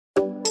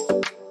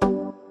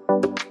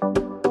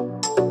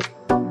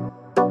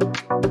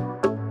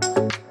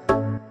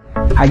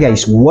Hi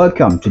guys,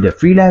 welcome to the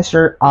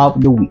Freelancer of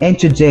the Week. And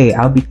today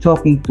I'll be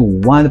talking to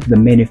one of the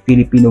many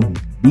Filipino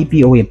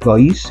BPO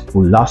employees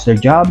who lost their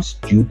jobs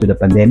due to the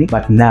pandemic,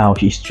 but now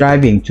she's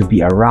striving to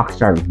be a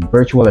rockstar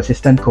virtual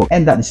assistant coach,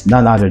 and that is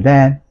none other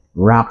than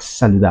Raqs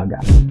Saludaga.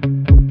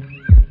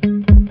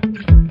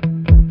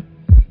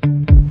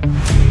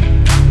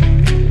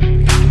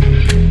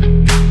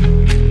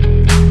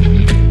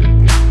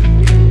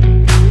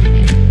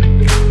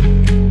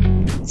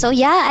 So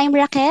yeah, I'm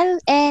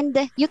Raquel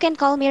and you can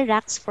call me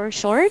Raqs for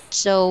short.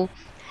 So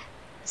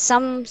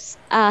yung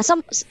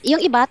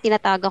iba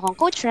tinatawag akong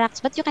Coach Raqs,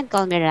 but you can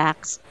call me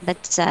Raqs.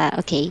 That's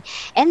okay.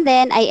 And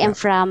then I am Yeah,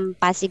 from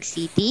Pasig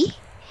City.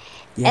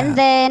 And yeah,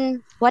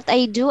 then what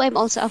I do, I'm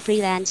also a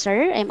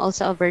freelancer. I'm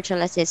also a virtual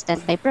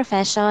assistant by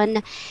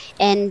profession.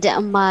 And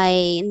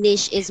my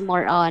niche is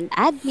more on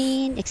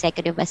admin,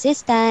 executive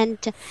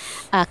assistant,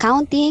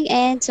 accounting,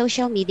 and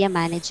social media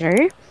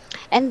manager.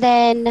 And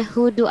then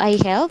who do I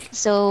help?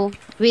 So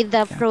with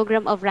the yeah.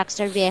 program of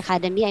Raqsstar VA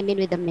Academy, I'm in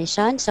with the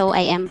mission. So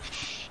I am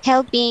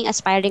helping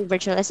aspiring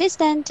virtual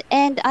assistant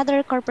and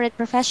other corporate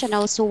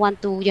professionals who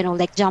want to,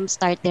 like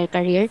jumpstart their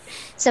career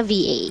sa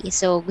VA.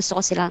 So gusto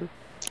ko silang,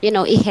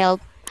 i-help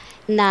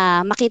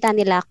na makita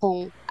nila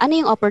kung ano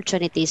yung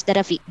opportunities that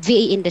a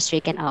VA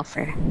industry can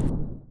offer.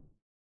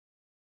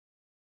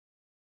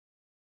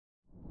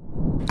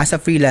 As a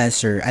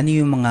freelancer, ano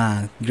yung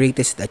mga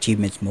greatest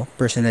achievements mo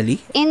personally?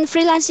 In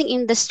freelancing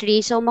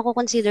industry, so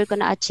mako-consider ko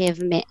na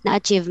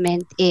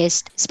achievement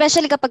is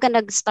especially kapag ka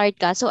nag-start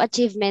ka, so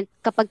achievement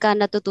kapag ka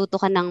natututo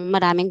ka ng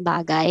maraming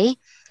bagay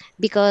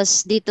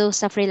because dito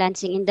sa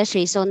freelancing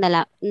industry, so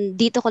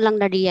dito ko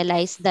lang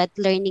na-realize that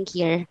learning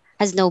here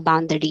has no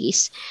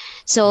boundaries.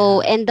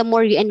 So, Yeah. and the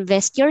more you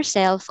invest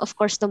yourself, of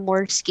course, the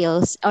more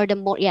skills or the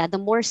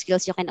more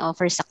skills you can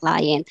offer sa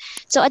client.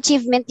 So,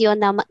 achievement yon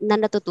na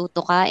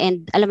natututo ka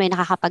and alam mo yun,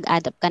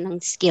 nakakapag-adapt ka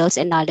ng skills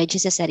and knowledge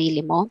sa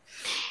sarili mo.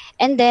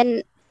 And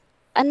then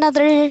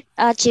another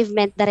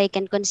achievement that I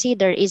can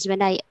consider is when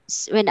I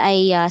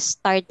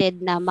started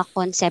na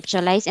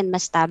ma-conceptualize and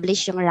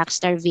ma-establish yung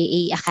Raqsstar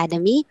VA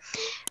Academy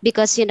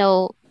because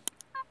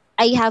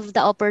I have the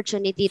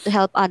opportunity to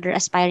help other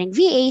aspiring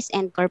VAs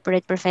and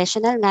corporate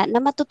professional nga na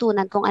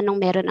matutunan kung anong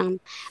meron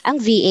ang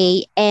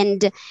VA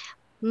and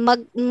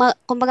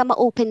kumbaga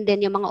ma-open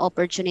din yung mga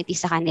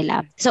opportunities sa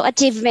kanila. So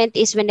achievement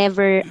is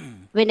whenever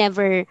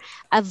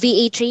a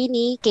VA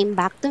trainee came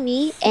back to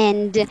me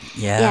and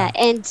Yeah.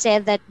 and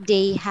said that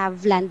they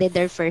have landed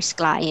their first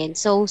client.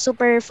 So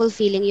super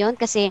fulfilling yon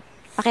kasi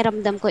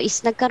pakiramdam ko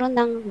is nagkaroon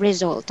ng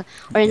result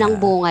or ng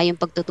Yeah. bunga yung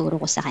pagtuturo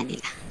ko sa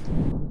kanila.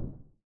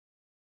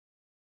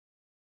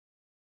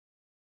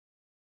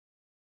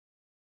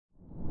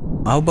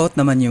 How about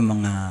naman yung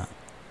mga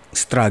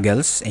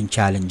struggles and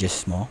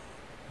challenges mo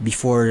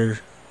before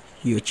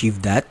you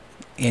achieve that?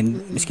 And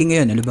Mm-mm. miski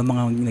ngayon, ano ba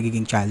mga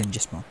nagiging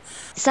challenges mo?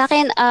 Sa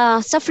akin,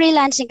 sa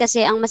freelancing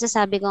kasi, ang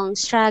masasabi kong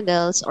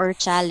struggles or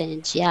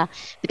challenge, yeah,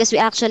 because we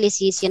actually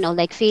see,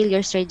 like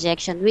failures,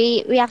 rejection,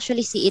 we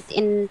actually see it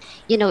in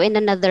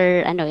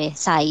another,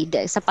 side,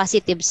 sa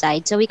positive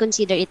side. So we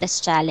consider it as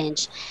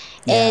challenge.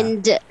 Yeah.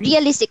 And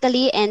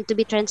realistically, and to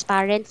be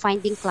transparent,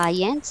 finding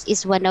clients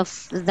is one of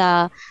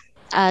the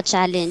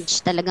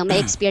challenge talagang may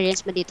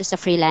experience mo dito sa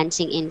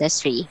freelancing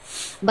industry.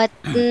 But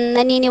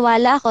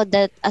naniniwala ako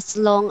that as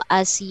long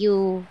as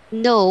you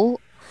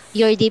know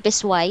your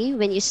deepest why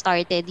when you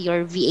started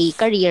your VA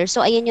career,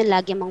 so ayun yung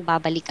lagi mong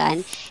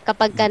babalikan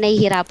kapag ka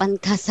nahihirapan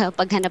ka sa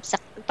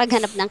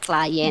paghanap ng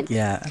client.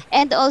 Yeah.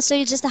 And also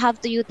you just have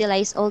to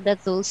utilize all the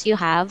tools you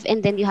have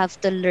and then you have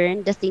to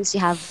learn the things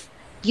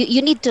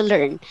you need to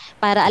learn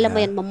para alam mo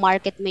Yeah. yan,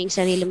 ma-market mo yung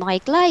sarili mo kay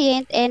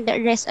client and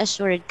rest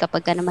assured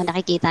kapag ka naman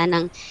nakikita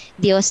ng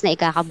Diyos na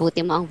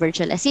ikakabuti mo ang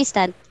virtual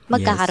assistant,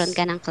 magkakaroon Yes.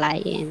 ka ng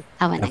client.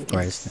 Awa ng Of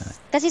course. Diyos.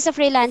 Kasi sa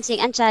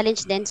freelancing, ang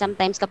challenge din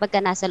sometimes kapag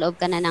ka nasa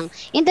loob ka na ng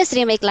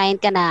industry, may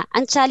client ka na,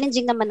 ang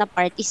challenging naman na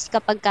part is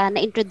kapag ka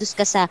na-introduce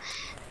ka sa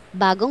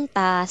bagong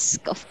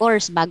task, of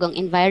course, bagong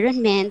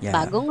environment, Yeah.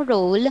 bagong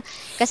role.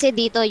 Kasi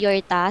dito, your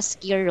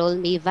task, your role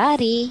may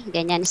vary,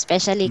 ganyan.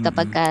 Especially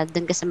kapag Mm-mm. ka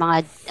dun ka sa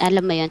mga,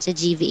 alam mo yon sa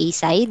GVA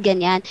side,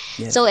 ganyan.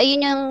 Yes. So,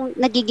 ayun yung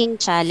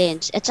nagiging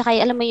challenge. At saka,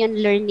 alam mo yun,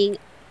 learning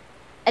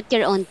at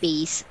your own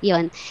pace.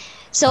 Yon.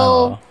 So,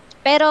 Oo.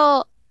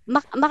 pero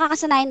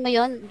makakasanayan mo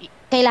yon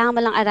kailangan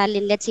mo lang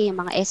aralin, let's say,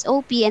 yung mga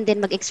SOP and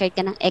then mag-exert ka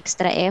ng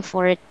extra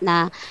effort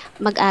na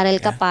mag-aral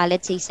ka Yeah. pa,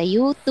 let's say, sa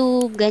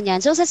YouTube, ganyan.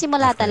 So, sa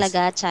simula Of course.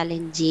 talaga,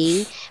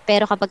 challenging.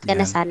 Pero kapag ka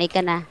Yeah. nasanay ka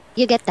na,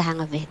 you get the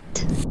hang of it.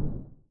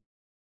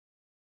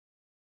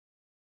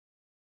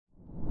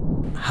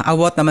 How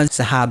about naman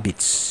sa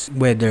habits,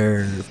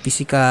 whether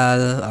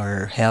physical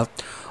or health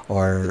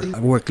or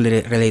Mm-mm.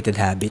 work-related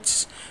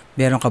habits?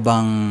 Meron ka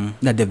bang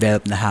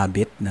na-develop na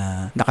habit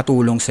na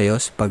nakatulong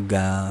sa'yo sa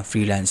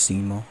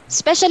pag-freelancing mo?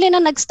 Especially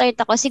nung nag-start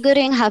ako, siguro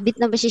yung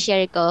habit na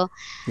share ko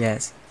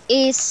Yes.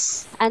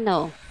 is,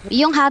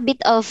 yung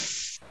habit of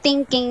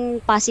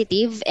thinking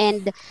positive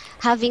and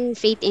having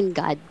faith in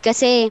God.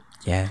 Kasi,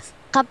 Yes.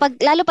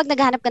 lalo pag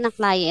naghahanap ka ng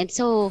client,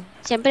 so,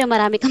 syempre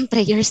marami kang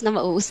prayers na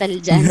mauusal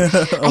dyan.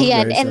 Of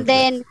Ayan, course, and of course.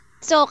 then,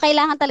 so,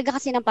 kailangan talaga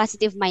kasi ng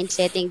positive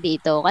mindsetting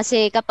dito.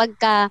 Kasi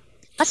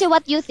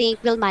what you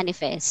think will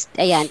manifest.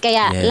 Ayan,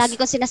 kaya lagi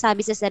Yes. ko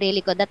sinasabi sa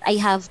sarili ko that I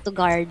have to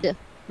guard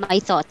my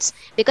thoughts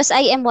because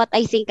I am what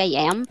I think I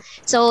am.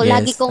 So,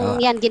 lagi Yes. kong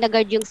yan,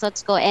 ginaguard yung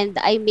thoughts ko and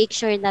I make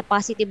sure na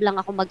positive lang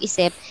ako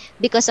mag-isip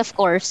because of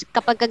course,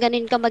 kapag ka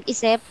ganun ka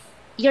mag-isip,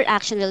 your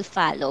action will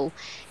follow.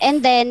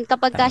 And then,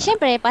 kapag ka, Tama.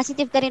 syempre,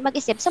 positive ka rin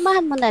mag-isip,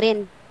 samahan mo na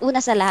rin, una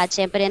sa lahat,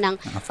 syempre, ng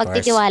Of course.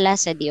 pagtitiwala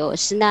sa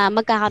Diyos na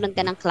magkakaroon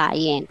ka ng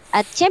client.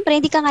 At syempre,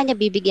 hindi ka nga niya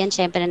bibigyan,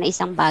 syempre, ng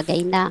isang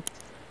bagay na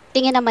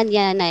tingin naman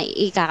niya na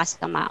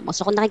ikakasama mo.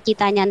 So, kung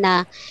nakikita niya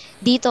na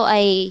dito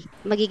ay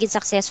magiging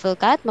successful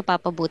ka at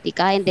mapapabuti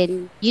ka, and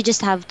then you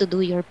just have to do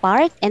your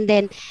part, and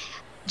then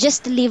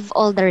just leave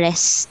all the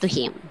rest to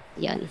Him.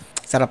 Yan.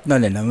 Sarap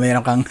nun, ano?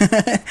 Meron kang,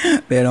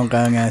 meron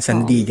kang Oo.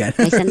 sandigan.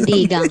 May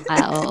sandigan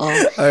ka, oo.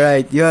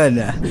 Alright,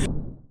 yun.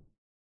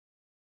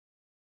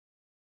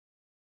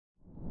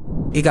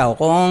 Ikaw,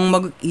 kung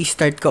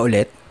mag-i-start ka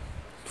ulit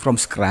from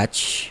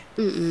scratch,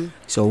 Mm-mm.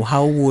 so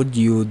how would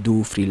you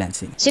do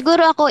freelancing?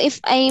 Siguro ako, if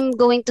I'm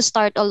going to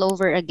start all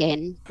over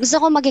again,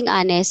 gusto ko maging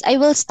honest, I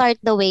will start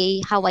the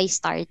way how I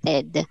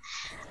started.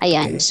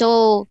 Ayan. Okay.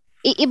 So,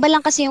 iba lang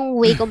kasi yung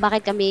way kung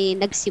bakit kami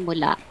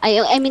nagsimula.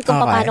 I mean, kung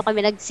Okay. paano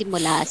kami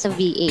nagsimula sa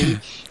VA.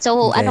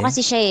 So, ano Okay.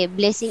 kasi siya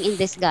blessing in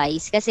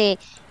disguise. Kasi,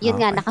 yun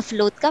nga, Okay.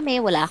 naka-float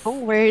kami, wala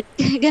akong work.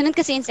 Ganun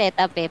kasi yung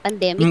setup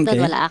Pandemic doon,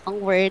 Okay. wala akong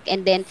work.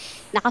 And then,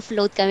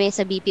 naka-float kami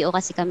sa BPO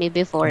kasi kami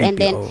before. And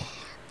then, BPO.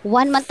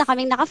 1 month na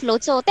kaming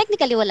naka-float. So,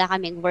 technically, wala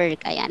kaming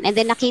work. Ayan. And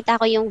then, nakita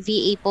ko yung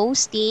VA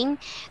posting.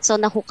 So,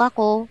 nahook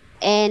ako.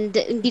 And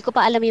hindi ko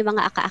pa alam yung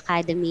mga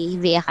Academy,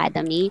 VA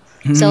Academy.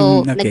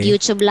 So, Okay.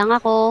 nag-YouTube lang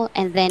ako.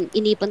 And then,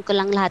 inipon ko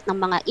lang lahat ng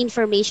mga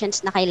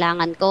informations na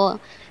kailangan ko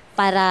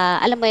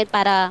para, alam mo yun,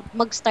 para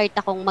mag-start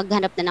akong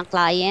maghanap na ng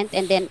client.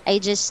 And then, I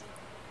just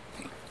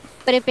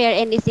prepare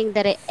anything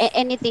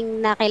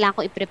na kailangan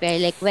ko i-prepare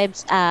like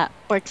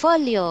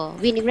portfolio,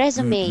 winning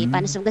resume,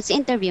 paano sumagot sa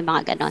interview,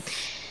 mga ganon.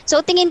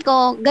 So tingin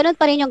ko, ganun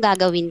pa rin yung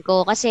gagawin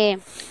ko kasi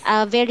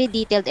very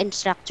detailed and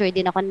structured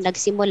din ako na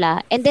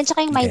nagsimula. And then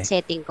saka yung Okay.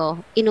 mindsetting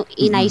ko,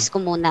 inayos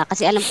ko muna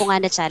kasi alam ko nga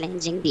na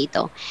challenging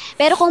dito.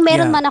 Pero kung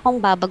meron Yeah. man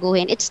akong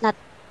babaguhin, it's not,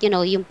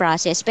 yung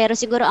process. Pero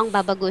siguro ang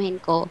babaguhin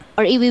ko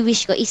or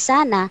i-wish ko is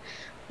sana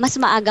mas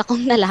maaga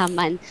kong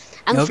nalaman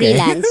ang Okay.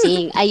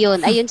 freelancing.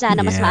 Ayun sana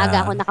mas maaga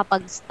Yeah. ako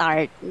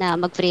nakapag-start na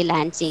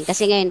mag-freelancing.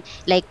 Kasi ngayon,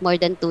 like more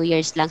than 2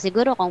 years lang.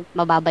 Siguro kung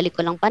mababalik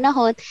ko lang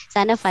panahon,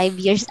 sana 5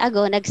 years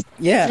ago, Yeah.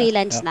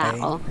 nag-freelance na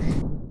Okay. ako.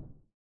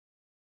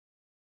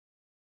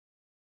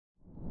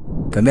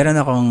 So, meron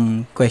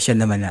akong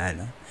question naman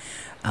na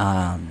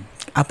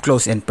up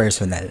close and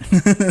personal.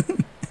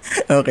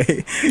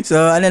 Okay. So,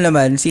 ano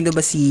naman, sino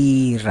ba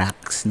si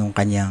Raqs nung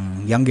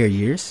kanyang younger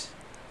years?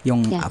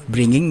 Yung Yeah.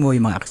 upbringing mo,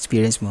 yung mga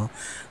experience mo,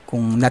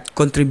 kung not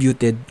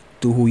contributed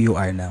to who you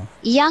are now?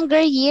 Younger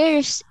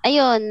years,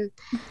 ayun,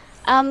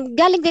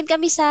 galing din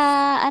kami sa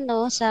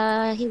sa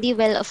hindi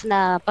well-off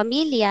na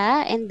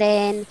pamilya, and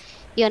then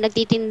yun,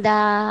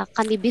 nagtitinda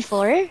kami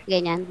before,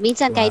 ganyan.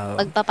 Minsan kahit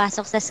Wow.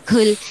 pagpapasok sa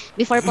school,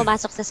 before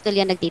pumasok sa school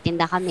yan,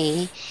 nagtitinda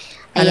kami.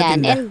 Ano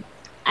Ayan, tinda?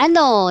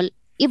 and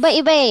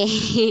iba-iba eh.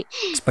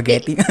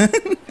 Spaghetti?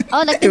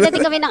 Oh, nagtinda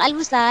din kami ng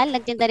almusal,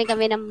 nagtinda rin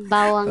kami ng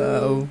bawang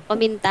Wow.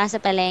 paminta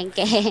sa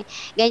palengke.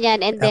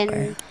 Ganyan, and then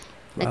Okay.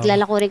 Wow.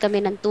 naglalako rin kami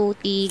ng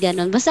tuti,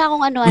 ganun. Basta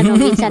kung ano-ano,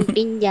 minsan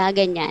pinya,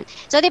 ganyan.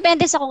 So,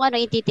 depende sa kung ano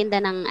ititinda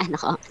ng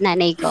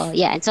nanay ko.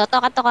 Yan. So,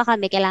 toka-toka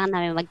kami, kailangan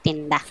namin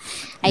magtinda.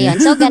 Ayun.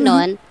 So,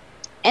 ganun.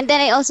 And then,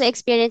 I also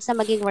experienced na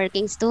maging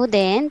working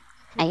student.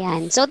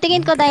 Ayan. So,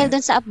 tingin ko dahil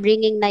dun sa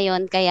upbringing na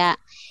yon, kaya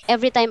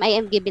every time I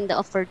am given the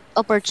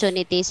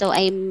opportunity, so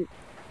I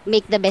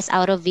make the best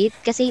out of it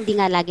kasi hindi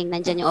nga laging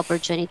nandyan yung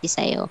opportunity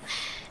sa'yo.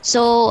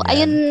 So, Yan.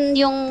 ayun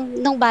yung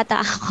nung bata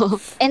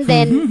ako. And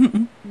then,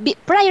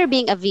 prior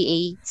being a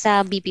VA,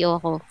 sa BPO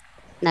ako,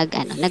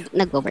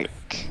 nag-work.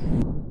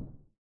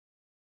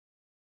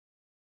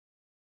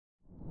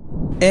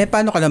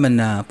 Paano ka naman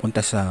napunta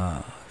sa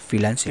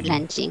freelancing?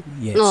 Freelancing.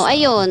 Yes. No,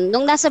 ayun.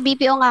 Nung nasa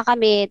BPO nga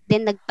kami,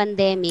 then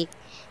nag-pandemic,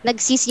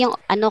 nag-cease yung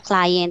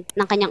client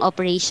ng kanyang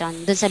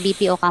operation dun sa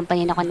BPO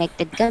company na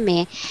connected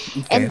kami.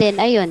 Okay. And then,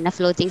 ayun,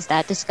 na-floating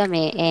status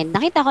kami. And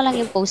nakita ko lang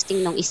yung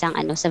posting ng isang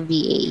sa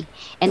VA.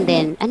 And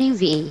then, ano yung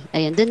VA?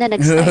 Ayun, dun na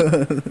nag-start.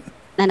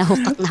 na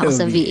nahukak na ako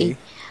sa VA.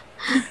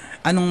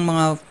 Anong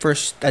mga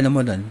first,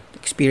 mo dun?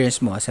 Experience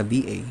mo as a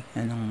VA?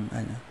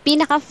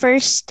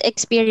 Pinaka-first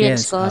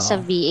experience Yes, ko sa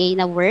oo. VA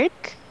na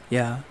work,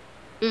 Yeah.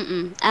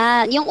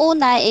 yung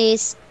una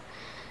is,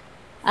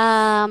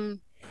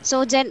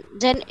 so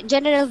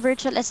general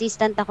virtual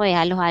assistant ako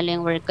halo-halo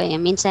yung work ko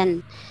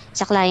Minsan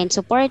sa client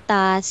support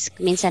task,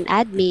 minsan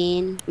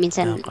admin,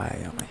 minsan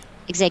Okay.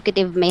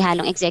 executive, may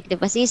halong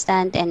executive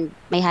assistant, and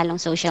may halong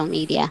social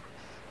media.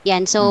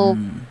 Yan, so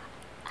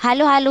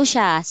halo-halo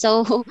siya.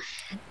 So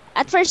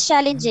at first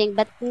challenging,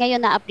 but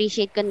ngayon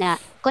na-appreciate ko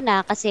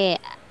na kasi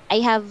I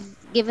have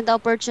given the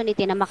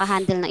opportunity na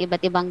makahandle ng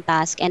iba't ibang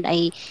task, and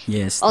I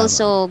Yes, tama.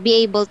 also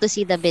be able to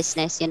see the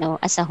business,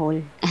 as a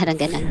whole. Parang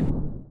ganun.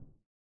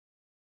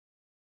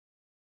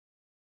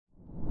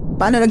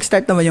 Paano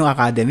nag-start naman yung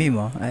academy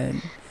mo?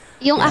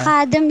 Yung Yeah.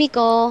 academy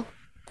ko,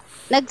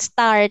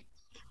 nag-start,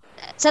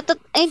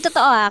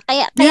 totoo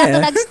kaya to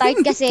Yeah. nag-start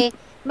kasi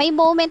may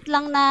moment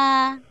lang na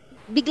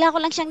bigla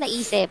ko lang siyang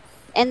naisip.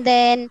 And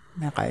then,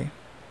 Okay.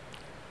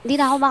 hindi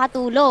na ako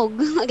makatulog.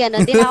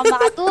 Ganon, hindi na ako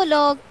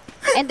makatulog.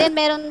 And then,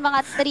 meron mga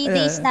 3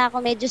 days na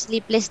ako medyo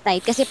sleepless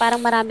night kasi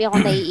parang marami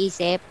akong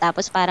naiisip.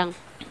 Tapos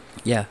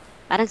Yeah.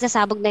 parang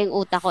sasabog na yung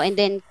utak ko. And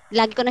then,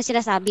 lagi ko na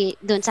sinasabi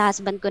doon sa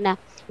husband ko na,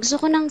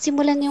 gusto ko nang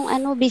simulan yung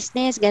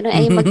business, gano'n.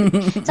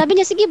 Sabi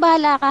niya, sige,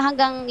 bahala ka.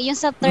 Hanggang yung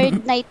sa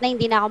third night na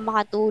hindi na ako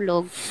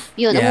makatulog,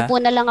 yun, Yeah. umupo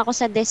na lang ako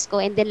sa desk ko,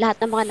 and then lahat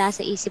ng mga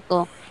nasa isip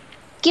ko,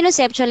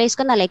 kinonceptualize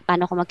ko na, like,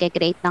 paano ko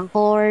mag-create ng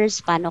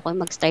course, paano ko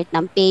mag-start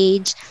ng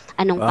page,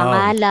 anong Wow.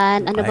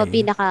 pangalan, ano ba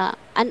Okay.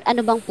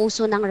 ano bang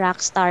puso ng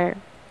Raqsstar,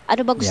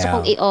 ano ba gusto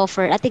kong Yeah.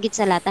 i-offer, at higit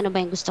sa lahat, ano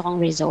ba yung gusto kong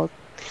result.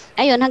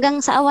 Ayun,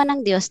 hanggang sa awa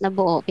ng Diyos na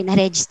buo,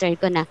 pinaregister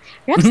ko na.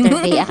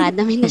 Raqsstar Bay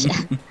Academy na siya.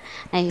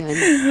 Ayun.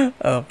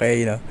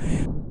 Okay, no.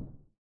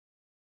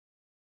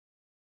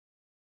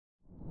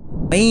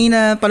 May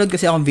napanood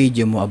kasi akong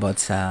video mo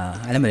about sa,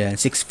 alam mo yan,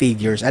 6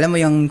 figures. Alam mo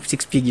yung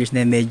 6 figures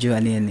na medyo,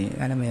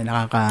 alam mo yan,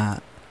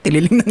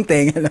 nakaka-tililing ng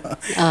tenga, no?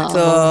 Oo. So,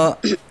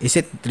 is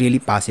it really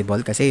possible?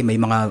 Kasi may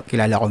mga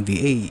kilala akong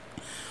VA,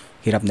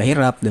 hirap na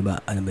hirap, diba?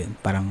 Ano ba yun?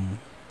 Parang,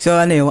 so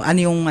ano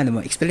mo,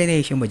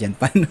 explanation mo dyan?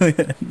 Paano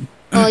yun?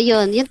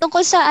 Yun. Yung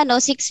tungkol sa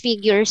 6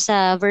 figures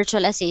sa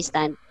virtual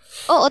assistant.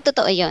 Oo,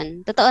 totoo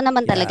yun. Totoo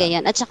naman talaga Yeah.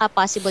 yan. At saka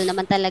possible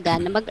naman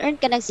talaga na mag-earn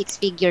ka ng 6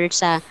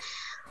 figures sa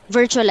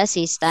virtual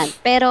assistant.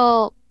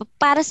 Pero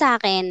para sa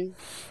akin,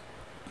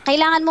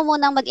 kailangan mo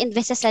munang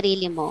mag-invest sa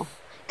sarili mo.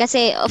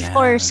 Kasi of Yeah.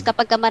 course,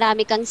 kapag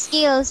marami kang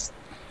skills,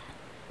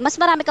 mas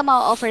marami kang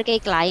ma-offer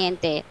kay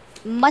client eh.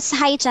 Mas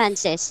high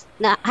chance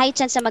na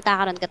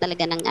magkakaroon ka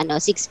talaga ng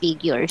 6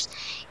 figures.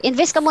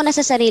 Invest ka muna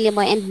sa sarili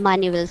mo and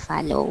money will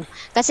follow.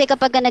 Kasi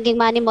kapag naging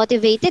money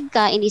motivated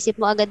ka, inisip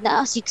mo agad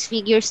na 6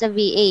 figures sa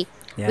VA.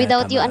 Yeah,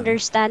 Without you tama.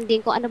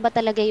 understanding kung ano ba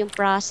talaga yung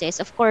process,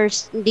 of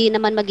course, hindi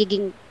naman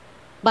magiging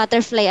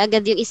butterfly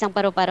agad yung isang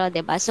paru-paro,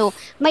 'di ba? So,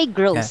 may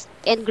growth.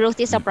 And growth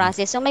is a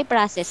process. So, may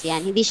process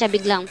 'yan. Hindi siya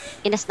biglang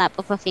in a snap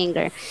of a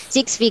finger.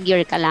 6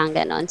 figure ka lang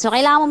ganon. So,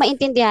 kailangan mo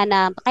maintindihan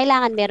na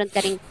kailangan meron ka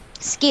ring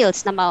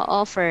skills na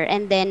ma-offer.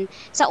 And then,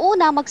 sa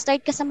una,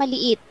 mag-start ka sa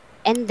maliit.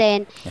 And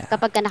then, Yeah.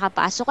 kapag ka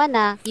nakapasok ka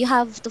na, you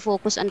have to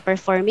focus on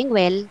performing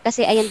well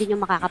kasi ayan din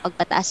yung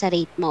makakapagpataas sa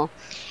rate mo.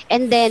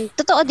 And then,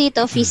 totoo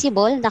dito,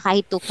 feasible na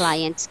kahit 2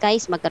 clients,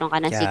 guys, magkaroon ka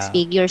ng 6 Yeah.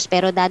 figures.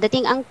 Pero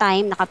dadating ang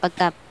time na kapag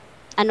ka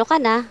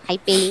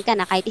high paying ka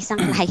na, kahit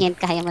isang client,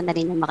 kaya mo na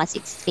rin yung maka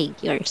 6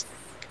 figures.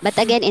 But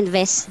again,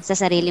 invest sa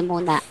sarili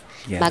muna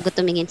Yeah. bago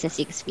tumingin sa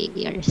 6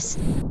 figures.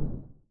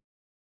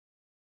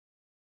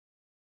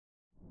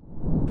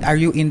 Are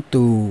you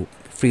into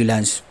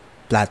freelance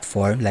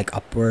platform like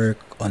Upwork,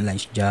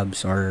 online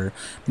jobs, or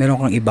meron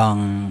kang ibang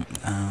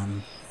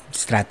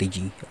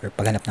strategy or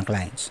paghanap ng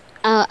clients?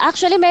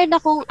 Actually, meron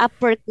akong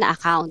Upwork na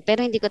account,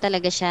 pero hindi ko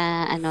talaga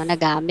siya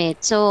nagamit.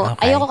 So,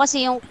 Okay. ayoko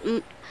kasi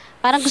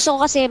parang gusto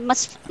ko kasi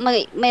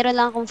mayroon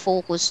lang akong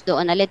focus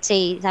doon na, let's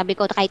say, sabi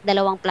ko kahit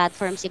 2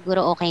 platform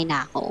siguro okay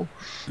na ako.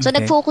 So,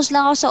 Okay. nag-focus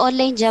lang ako sa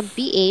online job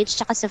PH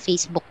tsaka sa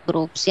Facebook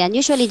groups. Yan,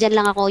 usually dyan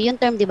lang ako, yung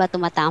term, di ba,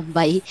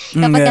 tumatambay.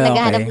 Kapag ka Yeah,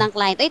 naghahanap okay. ng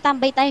client, ay,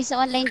 tambay tayo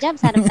sa online job,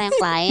 hanap tayong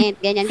client.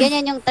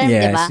 Ganyan yung term,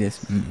 di ba?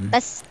 Yes. Mm-mm.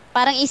 Tapos,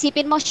 parang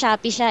isipin mo,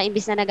 Shopee siya,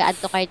 imbis na nag-add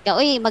to cart ka,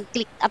 uy,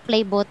 mag-click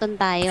apply button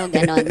tayo,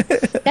 ganon.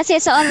 Kasi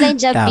sa online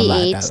job Tama,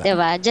 PH, tama. di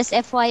ba, just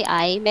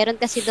FYI, meron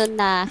kasi doon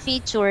na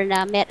feature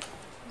na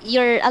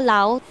you're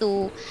allowed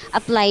to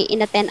apply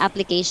in a 10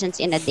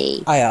 applications in a day.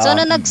 Ay, So, oo.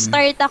 nung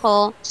nag-start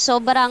ako,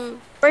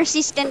 sobrang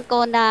persistent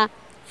ko na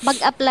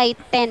mag-apply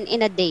 10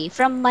 in a day,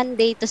 from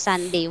Monday to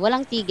Sunday.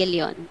 Walang tigil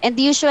yon. And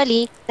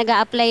usually,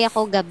 nag-a-apply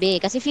ako gabi.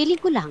 Kasi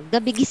feeling ko lang,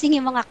 gabi gising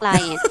yung mga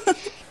client.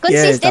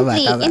 Yes, tama,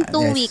 Consistently, tama. in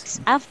 2 Yes. weeks.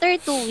 After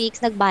 2 weeks,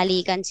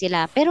 nagbalikan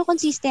sila. Pero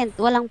consistent,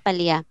 walang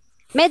palya.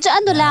 Medyo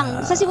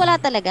lang, kasi wala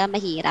talaga,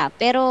 mahirap.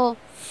 Pero,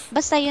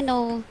 basta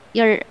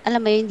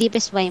alam mo yung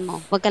deepest why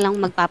mo. Huwag ka lang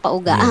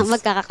magpapauga. Yes.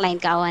 Magkaka-client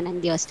ka, awa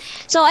ng Diyos.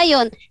 So,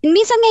 ayun.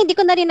 Minsan nga, hindi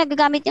ko na rin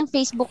nagagamit yung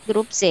Facebook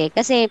groups eh.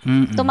 Kasi,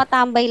 Mm-mm.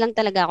 tumatambay lang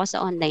talaga ako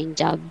sa online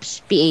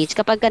jobs, PH.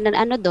 Kapag ganun,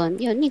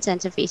 doon, yun, minsan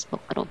sa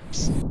Facebook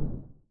groups.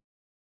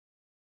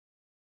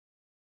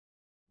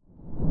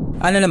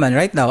 Ano naman,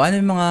 right now, ano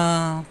yung mga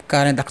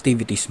current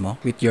activities mo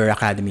with your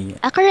academy?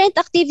 Current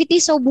activity,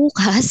 so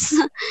bukas.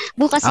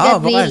 bukas,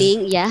 God Bukas.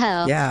 willing.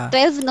 Yeah. Yeah.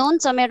 12 noon,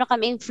 so meron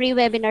kaming free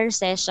webinar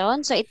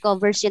session. So it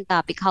covers yung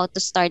topic, how to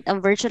start a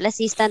virtual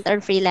assistant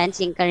or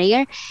freelancing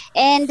career.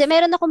 And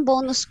meron akong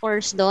bonus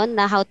course doon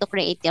na how to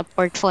create your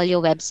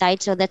portfolio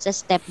website. So that's a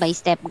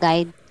step-by-step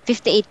guide.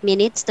 58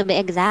 minutes to be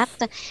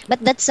exact.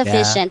 But that's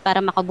sufficient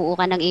para makabuo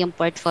ka ng iyong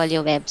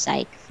portfolio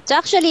website. So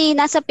actually,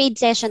 nasa paid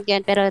session ko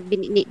yun, pero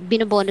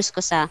binubonus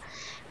ko sa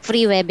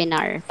free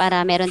webinar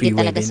para meron Free din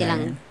talaga webinar.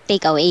 silang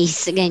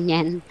takeaways,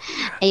 ganyan.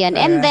 Ayun.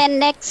 And Alright. then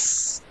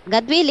next,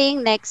 God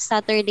willing, next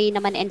Saturday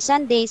naman and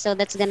Sunday, so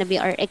that's gonna be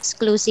our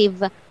exclusive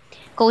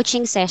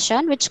coaching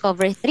session which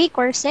cover 3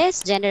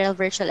 courses, General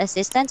Virtual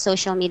Assistant,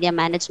 Social Media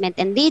Management,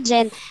 and Lead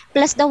Gen,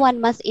 plus the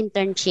 1 month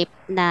internship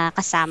na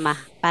kasama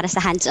para sa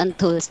hands-on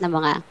tools na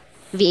mga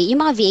VA,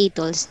 yung mga VA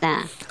tools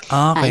na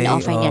Okay,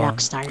 ino-offer ni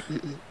Raqsstar.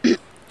 Mm-mm.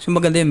 So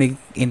maganda yung may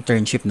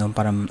internship, no?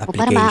 Parang O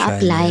para application,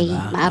 di ma-apply.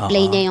 ba?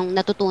 Ma-apply Oo. niya yung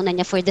natutunan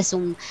niya for the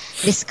Zoom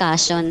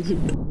discussion.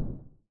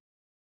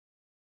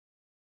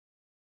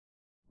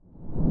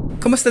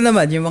 Kumusta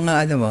naman yung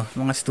mga ano mo,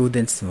 mga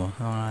students mo?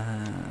 Mga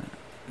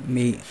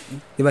may,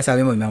 di ba sabi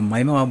mo,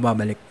 may mga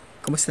babalik.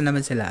 Kumusta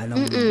naman sila?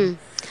 Anong, Mm.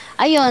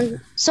 Ayun,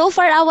 so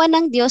far awa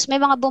ng Diyos, may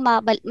mga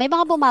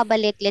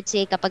bumabalik, let's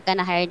say kapag ka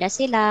na-hire na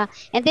sila.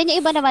 And then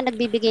yung iba naman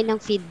nagbibigay ng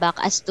feedback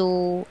as to,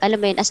 alam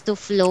mo yun, as to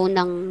flow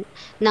ng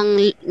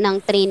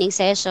training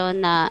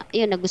session na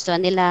yun nagustuhan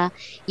nila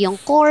yung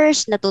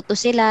course, natuto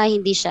sila,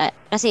 hindi siya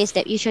kasi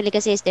usually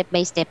kasi step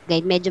by step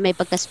guide. Medyo may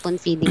pagka spoon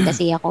feeding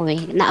kasi ako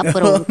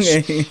na-approach.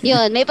 okay.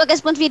 Yun, may pagka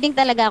spoon feeding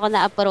talaga ako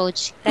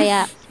na-approach.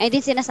 Kaya ay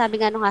din sinasabi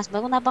nga nung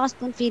husband ko, napaka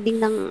spoon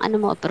feeding ng ano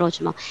mo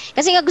approach mo.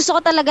 Kasi nga gusto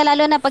ko talaga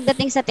lalo na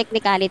pagdating sa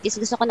technicalities,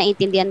 gusto ko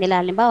naintindihan nila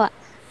halimbawa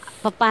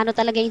paano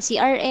talaga yung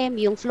CRM,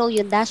 yung flow,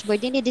 yung dashboard,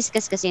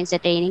 dinidiscuss kasi yun sa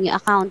training, yung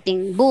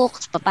accounting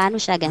books, paano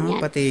siya,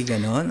 ganyan. Pati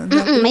ganon. Ang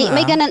Mm, dami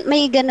mo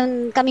may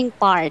ganun kaming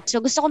part.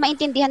 So gusto ko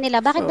maintindihan nila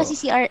bakit ba So,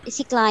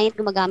 si client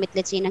gumagamit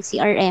let's say ng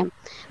CRM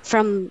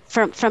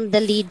from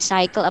the lead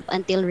cycle up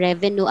until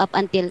revenue up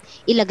until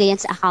ilagay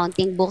yan sa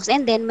accounting books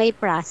and then may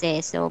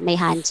process. So may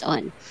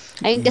hands-on.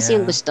 Ayun kasi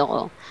yung yeah. gusto ko.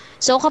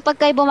 So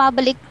kapag kayo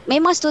bumabalik, may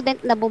mga student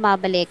na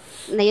bumabalik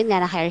na yun nga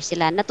na-hire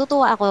sila.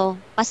 Natutuwa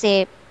ako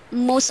kasi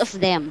most of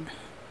them,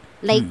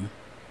 like Mm.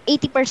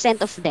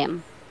 80% of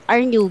them are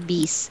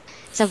newbies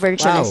sa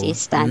virtual Wow.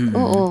 assistant. Mm.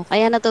 Oo,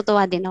 kaya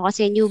natutuwa din ako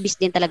kasi newbies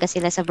din talaga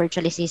sila sa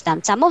virtual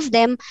assistant. Some of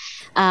them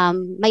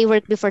may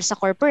work before sa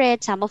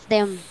corporate, some of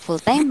them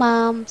full-time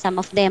mom, some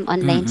of them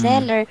online Mm.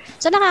 seller.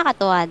 So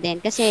nakakatuwa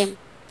din kasi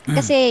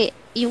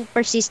yung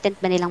persistent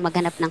ba nilang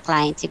maghanap ng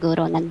client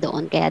siguro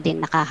nandoon kaya din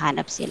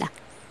nakahanap sila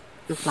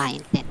ng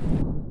client din.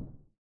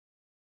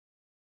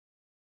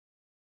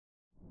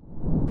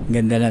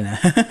 Ganda lang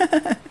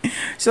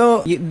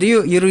So, do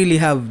you really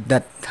have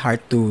that heart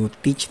to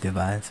teach, 'di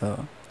ba?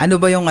 So, ano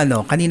ba yung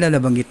kanina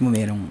nabanggit mo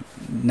merong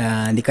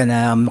na hindi ka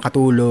na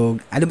makatulog.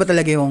 Ano ba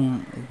talaga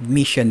yung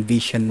mission,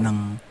 vision ng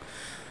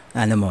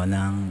ng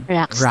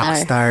Raqsstar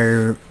Raqsstar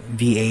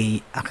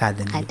VA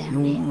Academy?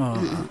 Academy. Yung,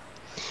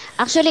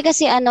 Actually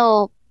kasi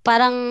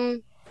parang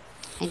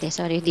hindi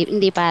sorry,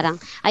 hindi parang.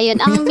 Ayun,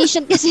 ang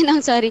mission kasi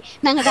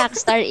ng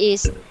Raqsstar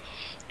is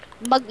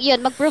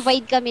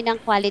mag-provide kami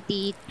ng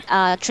quality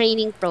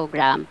training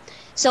program.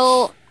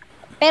 So,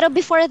 pero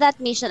before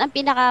that mission, ang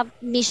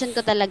pinaka-mission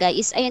ko talaga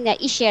is, ayun nga,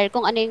 i-share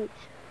kung ano yung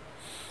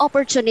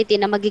opportunity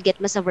na magiget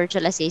mo sa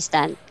virtual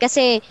assistant.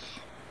 Kasi,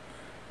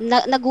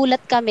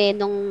 nagulat kami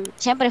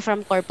syempre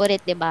from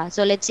corporate, di ba?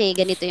 So, let's say,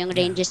 ganito yung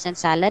yeah. ranges ng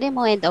salary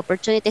mo and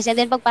opportunities. And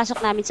then, pagpasok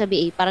namin sa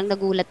VA, parang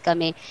nagulat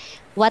kami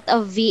what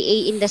a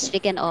VA industry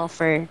can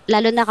offer.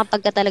 Lalo na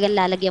kapag ka talagang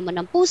lalagyan mo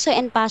ng puso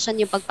and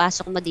passion yung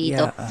pagpasok mo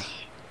dito. Yeah.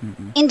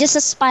 In just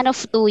a span of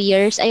 2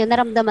 years, ayun,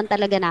 naramdaman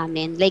talaga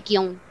namin. Like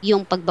yung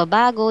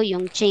pagbabago,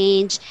 yung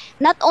change,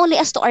 not only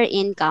as to our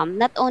income,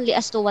 not only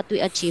as to what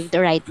we achieved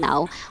right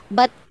now,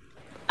 but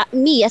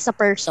me as a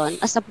person,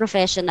 as a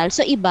professional.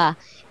 So iba,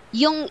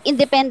 yung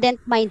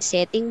independent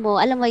mindsetting mo,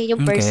 alam mo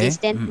yung Okay.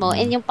 persistent mo,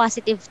 and yung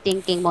positive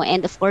thinking mo,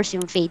 and of course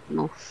yung faith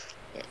mo.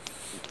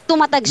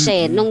 Tumatag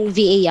siya nung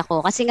VA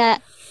ako. Kasi nga,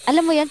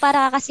 alam mo yun,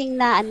 para kasing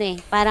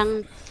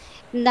parang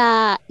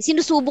na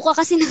sinusubok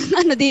ka kasi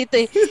ng dito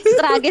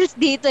struggles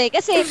dito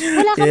kasi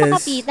wala ka Yes.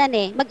 makapitan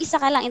mag-isa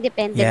ka lang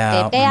independent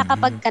Yeah. kaya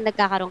kapag ka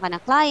nagkakaroon ka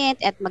ng client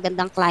at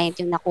magandang client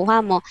yung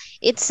nakuha mo,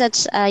 it's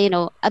such a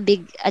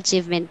big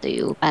achievement to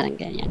you, parang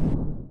ganyan.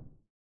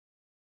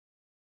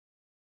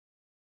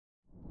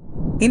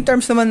 In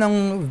terms naman ng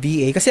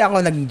VA, kasi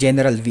ako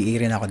nag-general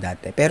VA rin ako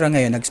dati. Pero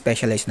ngayon,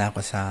 nag-specialize na ako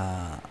sa,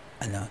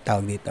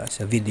 tawag dito,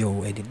 sa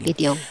video editing.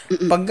 Video.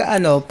 Pag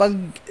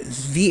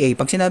VA,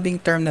 pag sinabing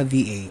term na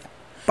VA,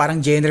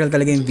 parang general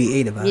talaga yung VA,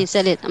 diba? Yes,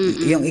 ulit.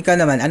 Yung ikaw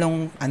naman,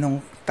 anong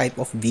type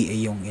of VA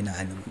yung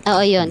inaano mo?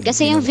 Oo, yun.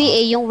 Kasi yung ginawa?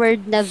 VA, yung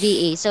word na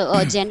VA, so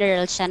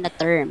general siya na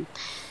term.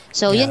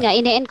 So, yun Yeah. nga,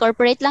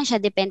 ine-incorporate lang siya,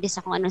 depende sa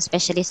kung anong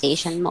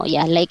specialization mo.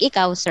 Yeah, like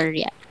ikaw, sir,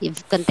 yeah,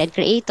 you've content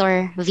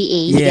creator,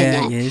 VA, Yeah,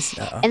 ganyan. yes.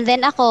 And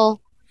then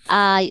ako,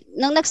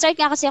 nung nag-start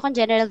nga kasi akong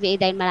general VA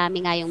dahil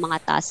marami nga yung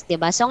mga tasks, di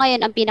ba? So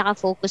ngayon, ang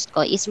pinaka-focus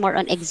ko is more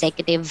on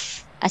executive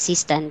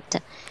assistant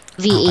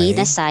VA Okay.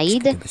 na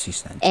side Executive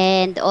assistant.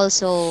 and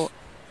also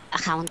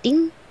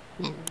accounting.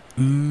 Yan.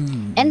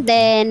 Mm. And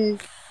then,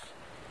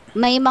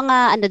 may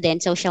mga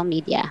social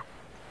media.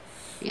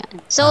 Yan.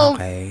 So,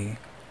 Okay.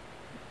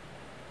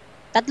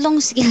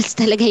 tatlong skills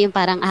talaga yung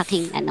parang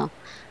aking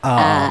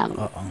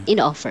Oo.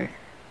 in-offer.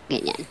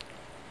 Ganyan.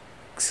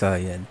 So,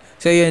 yun.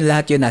 So, yun,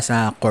 lahat yun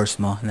nasa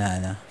course mo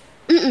na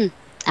Mm-mm.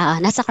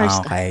 Nasa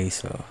course ko. Okay,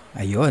 so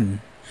ayun.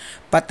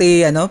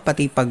 Pati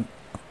pati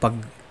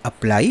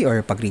pag-apply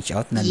or pag-reach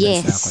out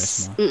nandun sa course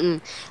Yes. mo.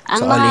 Ang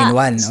So mga, all in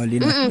one.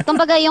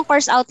 kumbaga yung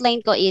course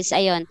outline ko is,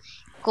 ayun,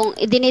 kung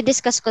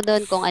dinidiscuss ko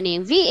doon kung ano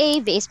yung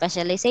VA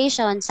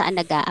specialization, saan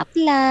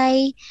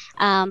nag-a-apply,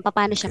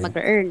 paano siya Okay.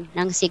 mag-earn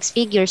ng 6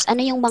 figures,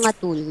 ano yung mga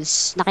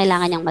tools na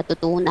kailangan niyang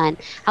matutunan,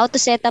 how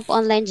to set up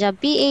online job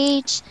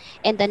PH,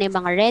 and ano yung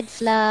mga red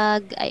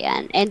flag,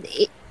 ayan.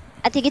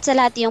 At higit sa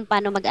lahat yung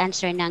paano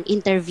mag-answer ng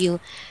interview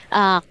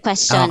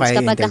questions Okay,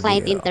 kapag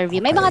ka-client interview. interview.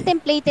 May mga Okay.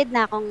 templated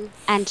na akong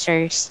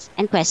answers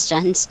and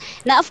questions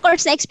na of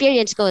course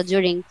na-experience ko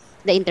during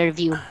the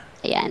interview.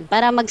 Ayan,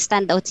 para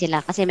mag-stand out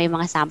sila kasi may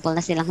mga sample na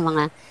silang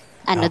mga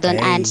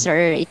doon Okay. answer,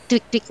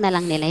 tweak-tweak na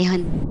lang nila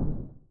yun.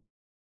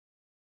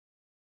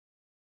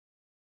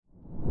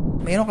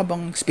 Mayroon ka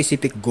bang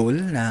specific goal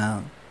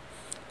na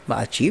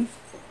ma-achieve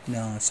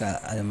na sa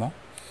mo?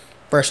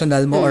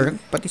 Personal mo or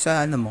pati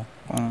sa mo?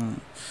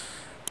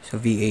 Sa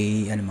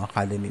VA mo,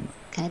 academy mo?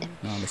 Academy.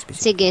 Mga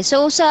specific. Sige.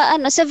 So sa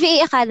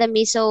VA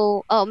Academy,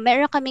 so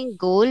meron kaming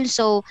goal.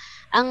 So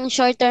ang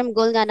short-term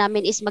goal nga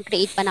namin is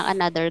mag-create pa ng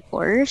another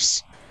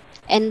course.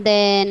 And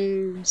then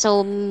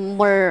so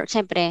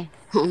syempre,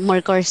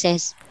 more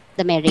courses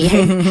the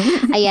merrier.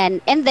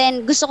 Ayan. And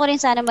then gusto ko rin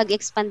sana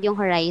mag-expand yung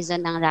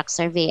horizon ng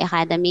Raqsstar VA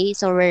Academy.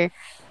 So we're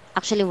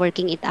actually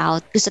working it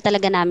out. Gusto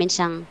namin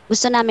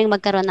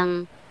magkaroon ng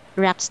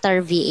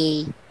Raqsstar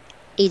VA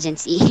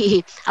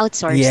agency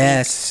outsourcing.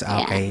 Yes.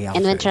 Okay.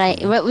 And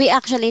Outsourcing. we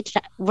actually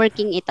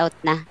working it out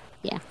na.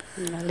 Yeah.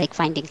 Like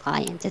finding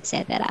clients,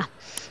 etc.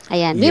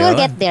 Ayan. We will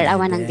get Yun, there.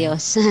 Awan ng pwede.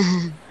 Diyos.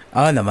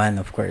 Oo naman,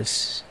 of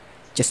course.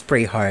 Just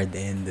pray hard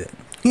and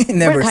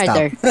never Work stop.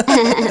 harder.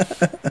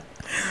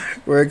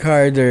 Work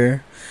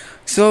harder.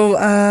 So,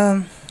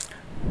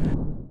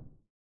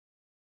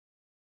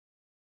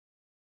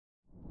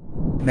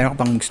 meron ka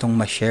pang gustong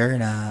ma-share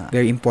na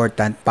very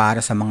important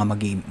para sa mga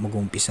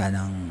mag-uumpisa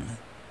ng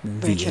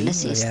Virtual VA?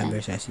 assistant. Yeah,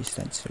 virtual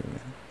assistant. So,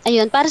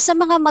 Ayun, para sa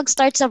mga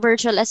mag-start sa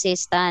virtual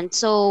assistant,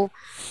 so,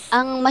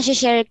 ang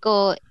masishare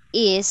ko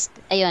is,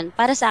 ayun,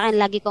 para sa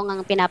akin, lagi ko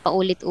ngang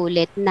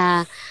pinapaulit-ulit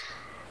na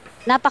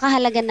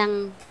napakahalaga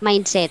ng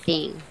mind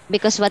setting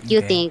because what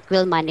you Okay. think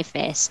will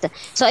manifest.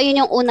 So,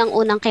 ayun yung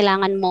unang-unang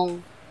kailangan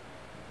mong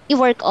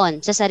i-work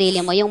on sa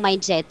sarili mo, yung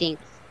mind setting.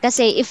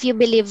 Kasi if you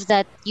believe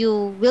that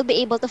you will be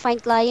able to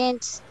find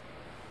clients,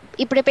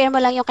 i-prepare mo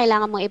lang yung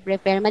kailangan mong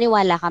i-prepare,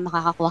 maniwala ka,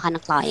 makakakuha ka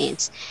ng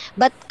clients.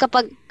 But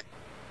kapag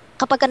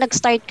ka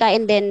nag-start ka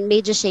and then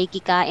medyo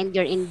shaky ka and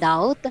you're in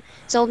doubt,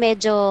 so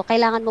medyo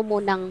kailangan mo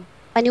munang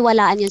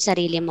paniwalaan yung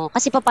sarili mo.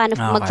 Kasi paano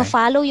Okay.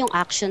 magfa-follow yung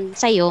action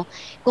sa'yo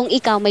kung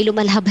ikaw may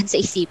lumalaban sa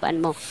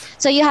isipan mo.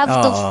 So you have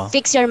to Oo.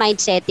 fix your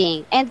mind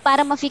setting. And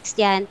para ma-fix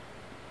yan,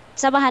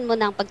 samahan mo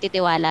ng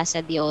pagtitiwala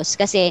sa Diyos.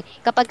 Kasi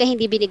kapag ka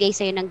hindi binigay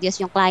sa'yo ng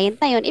Diyos yung client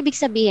na yun, ibig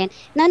sabihin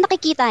na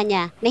nakikita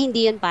niya na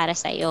hindi yun para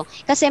sa'yo.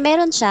 Kasi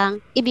meron siyang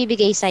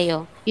ibibigay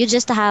sa'yo. You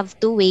just have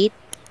to wait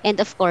and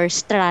of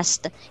course,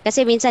 trust.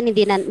 Kasi minsan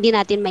hindi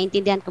natin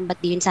maintindihan kung ba't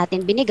di yun sa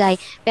atin binigay,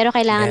 pero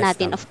kailangan Yes,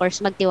 natin, tama. of course,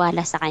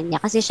 magtiwala sa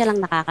Kanya kasi siya lang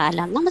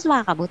nakakaalam ng mas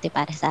makakabuti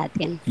para sa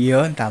atin.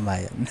 Yun,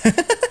 tama yun.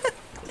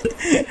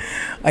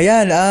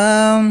 Ayan,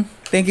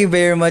 thank you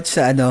very much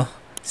sa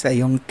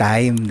iyong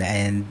time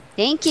and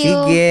Thank you.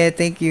 sige,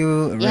 thank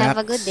you, You have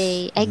a Raqs. good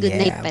day. Ay, good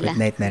night pala.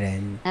 Good night na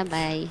rin.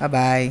 Bye-bye.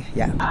 Bye-bye.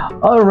 Yeah.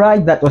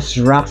 Alright, that was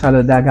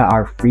Saludaga,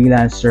 our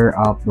freelancer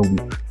of the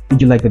week. Did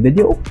you like the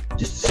video?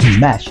 Just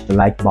smash the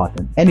like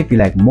button. And if you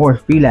like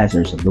more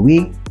freelancers of the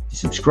week,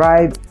 just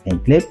subscribe and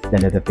click the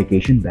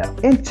notification bell.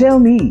 And tell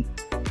me,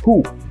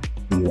 who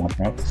do you want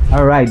next?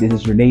 Alright, this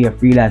is Renee of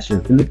Freelancer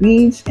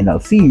Philippines, and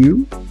I'll see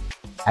you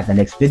at the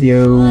next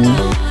video.